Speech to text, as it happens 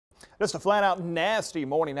Just a flat out nasty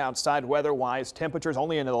morning outside weather-wise. Temperatures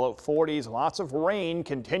only in the low 40s. Lots of rain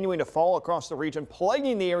continuing to fall across the region,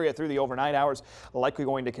 plaguing the area through the overnight hours. Likely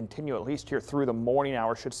going to continue at least here through the morning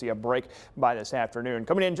hours. Should see a break by this afternoon.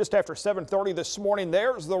 Coming in just after 7:30 this morning,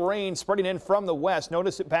 there's the rain spreading in from the west.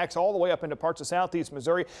 Notice it backs all the way up into parts of southeast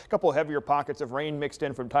Missouri. A couple of heavier pockets of rain mixed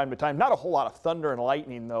in from time to time. Not a whole lot of thunder and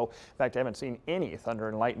lightning, though. In fact, I haven't seen any thunder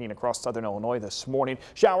and lightning across southern Illinois this morning.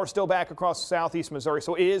 Showers still back across southeast Missouri,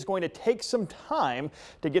 so it is going to take some time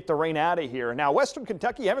to get the rain out of here. Now, western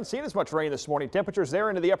Kentucky, haven't seen as much rain this morning. Temperatures there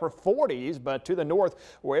into the upper 40s, but to the north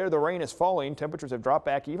where the rain is falling, temperatures have dropped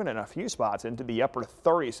back even in a few spots into the upper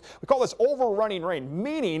 30s. We call this overrunning rain,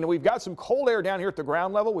 meaning we've got some cold air down here at the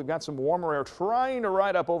ground level. We've got some warmer air trying to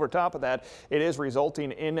ride up over top of that. It is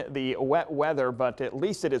resulting in the wet weather, but at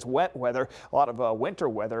least it is wet weather. A lot of winter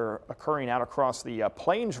weather occurring out across the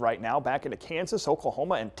plains right now, back into Kansas,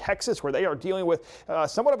 Oklahoma, and Texas, where they are dealing with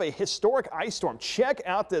somewhat of a historic ice storm. Check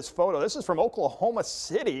out this photo. This is from Oklahoma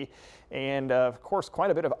City. And of course,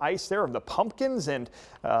 quite a bit of ice there of the pumpkins, and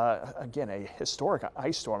again, a historic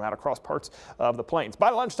ice storm out across parts of the plains. By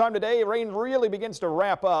lunchtime today, rain really begins to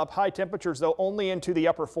wrap up. High temperatures, though, only into the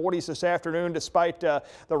upper 40s this afternoon, despite the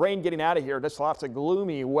rain getting out of here. Just lots of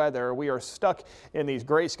gloomy weather. We are stuck in these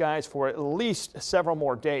gray skies for at least several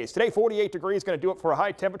more days. Today, 48 degrees, going to do it for a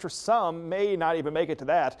high temperature. Some may not even make it to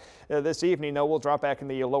that. This evening, though, we'll drop back in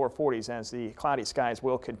the lower 40s as the cloudy skies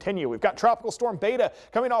will continue. We've got Tropical Storm Beta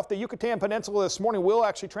coming off the Yucatan Peninsula this morning. We'll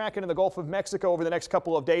actually track into the Gulf of Mexico over the next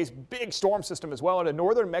couple of days. Big storm system as well into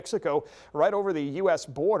northern Mexico, right over the U.S.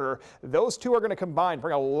 border. Those two are going to combine,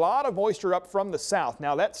 bring a lot of moisture up from the south.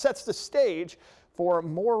 Now that sets the stage for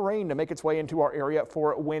more rain to make its way into our area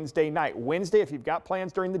for Wednesday night. Wednesday, if you've got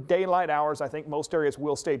plans during the daylight hours, I think most areas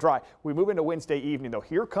will stay dry. We move into Wednesday evening, though.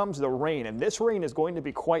 Here comes the rain, and this rain is going to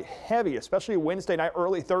be quite heavy, especially Wednesday night,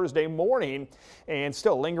 early Thursday morning, and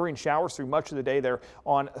still lingering showers through much of the day there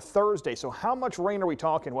on Thursday. So how much rain are we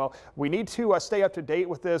talking? Well, we need to stay up to date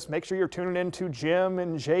with this. Make sure you're tuning in to Jim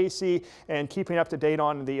and JC and keeping up to date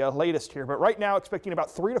on the latest here. But right now, expecting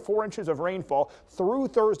about 3 to 4 inches of rainfall through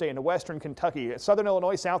Thursday into western Kentucky. Southern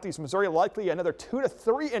Illinois, southeast Missouri, likely another 2 to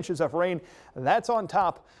 3 inches of rain. That's on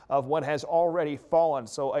top of what has already fallen.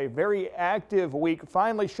 So a very active week.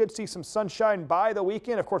 Finally should see some sunshine by the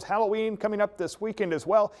weekend. Of course, Halloween coming up this weekend as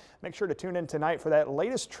well. Make sure to tune in tonight for that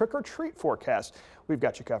latest trick-or-treat forecast. We've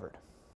got you covered.